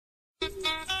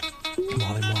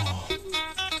Molly Mall,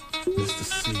 Mr.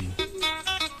 C,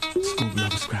 Scoop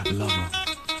Lover, Scrap Lover,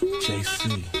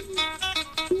 JC,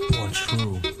 Born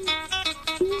True,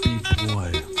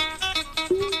 B-Boy,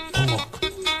 Hawk.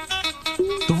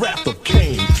 The wrath of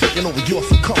Cain, taking over your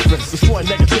circumference, destroying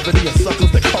negativity and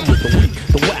suckers that come with the weak,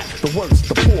 the whack, the worst,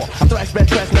 the poor. I thrash back,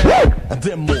 trash man, and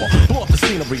then more. Blow up the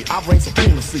scenery, I reign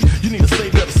supremacy. You need a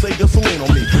savior to save your saline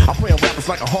on me. I prey on rappers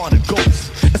like a haunted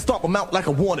ghost and stomp them out like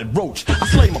a wanted roach. I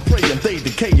slay my prey and they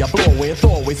decay. I blow away and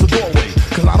throw away, so doorway,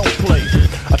 cause I don't play.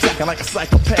 Attacking like a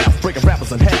psychopath, breaking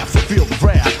rappers in half, so feel the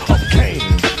wrath of Cain.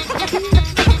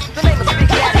 The name is Big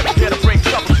Daddy. Here to bring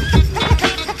trouble.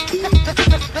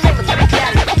 The name is Big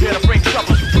Daddy. Here to bring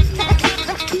trouble.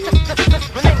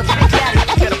 The name is Big Daddy.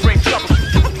 Here to bring trouble. The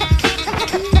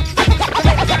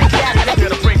name is Big Daddy. Here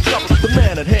to bring trouble. The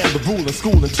man at hand, the ruler,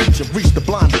 school and teacher, reach the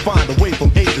blind to find a way from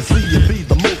A to Z and be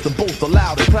the most and both the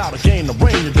loud and proud to gain the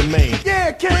reign of domain.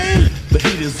 Yeah, Cain! The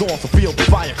heat is on, so feel the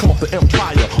fire, come up the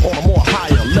empire on a more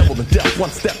higher level than death, one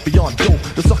step beyond dope.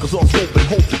 The suckers all scope and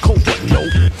hope to cope, but no,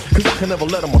 cause I can never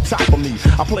let them on top of me.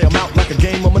 I play them out like a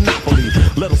game of Monopoly,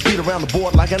 let them speed around the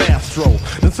board like an Astro,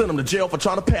 then send them to jail for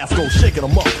trying to pass go, shaking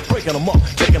them up, breaking them up,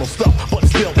 taking them stuff, but it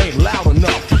still ain't loud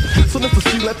enough. So Mr.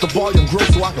 C, let the volume grow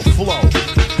so I can flow.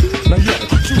 Now yo,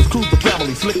 choose cruise the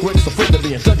family, slick Rick's afraid of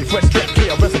me, and Dougie Fresh, Deck,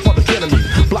 KRS, and Public Enemy.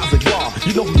 Blase Bar,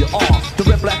 you know who you are, the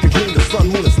red, black, and green, the sun,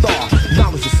 moon, and star.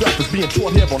 Knowledge yourself is being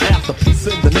taught here on After. Peace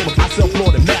in the name of myself,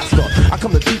 Lord and Master. I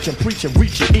come to teach and preach and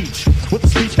reach you each. With the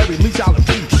speech, every leech out and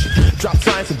reach. Drop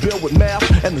science and build with math,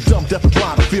 and the dumb, deaf, and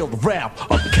blind to feel the wrath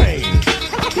of Cain.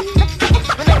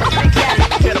 The name is Big Daddy.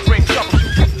 Here to bring trouble.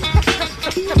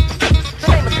 The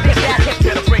name is Big Daddy.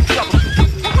 Here to bring trouble.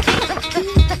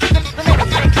 The name is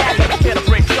Big Daddy. Here to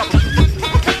bring trouble.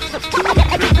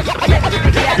 The name is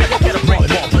Big Daddy. Here to bring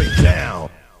it all break down.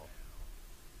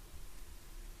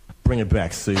 Bring it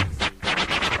back, see.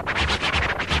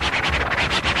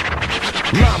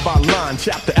 Line by line,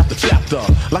 chapter after chapter.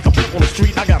 Like a pimp on the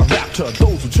street, I got a raptor.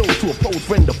 Those who chose to oppose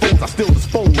friend to foes, I still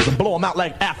dispose and blow them out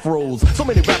like afros. So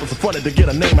many rappers are fronted to get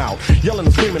a name out, yelling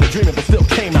and screaming and dreaming, but still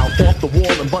came out off the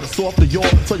wall and butter soft the yaw.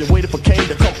 So you waited for Cain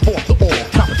to come forth the all.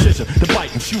 Competition, to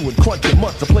bite and chew and crunch and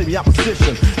munch to play the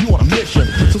opposition. You on a mission,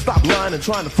 so stop lying and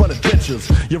trying to front adventures.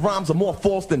 Your rhymes are more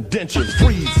false than dentures.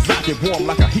 Freeze as I get warm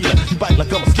like a heater. You bite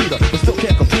like a mosquito, but still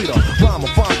can't complete a rhyme or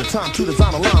find the time to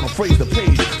design a line or phrase the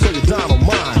page. So you dine on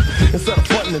mine. Instead of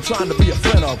fronting and trying to be a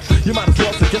friend of, you might as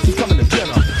well say guess who's coming to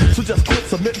dinner. So just quit,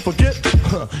 submit, and forget.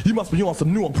 You must be on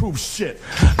some new improved shit.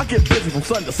 I get busy from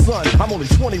sun to sun. I'm only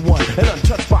 21 and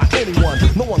untouched by anyone.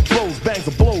 No one throws, bangs,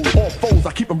 or blows. All foes,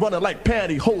 I keep them running like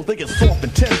pantyhose. They get soft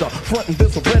and tender, front and then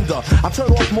surrender. I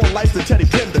turn off more lights than Teddy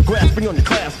Bender, grasping on your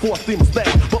class, force, theme, and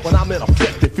staff. But when I'm in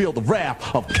effect, they feel the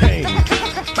wrath of Cain.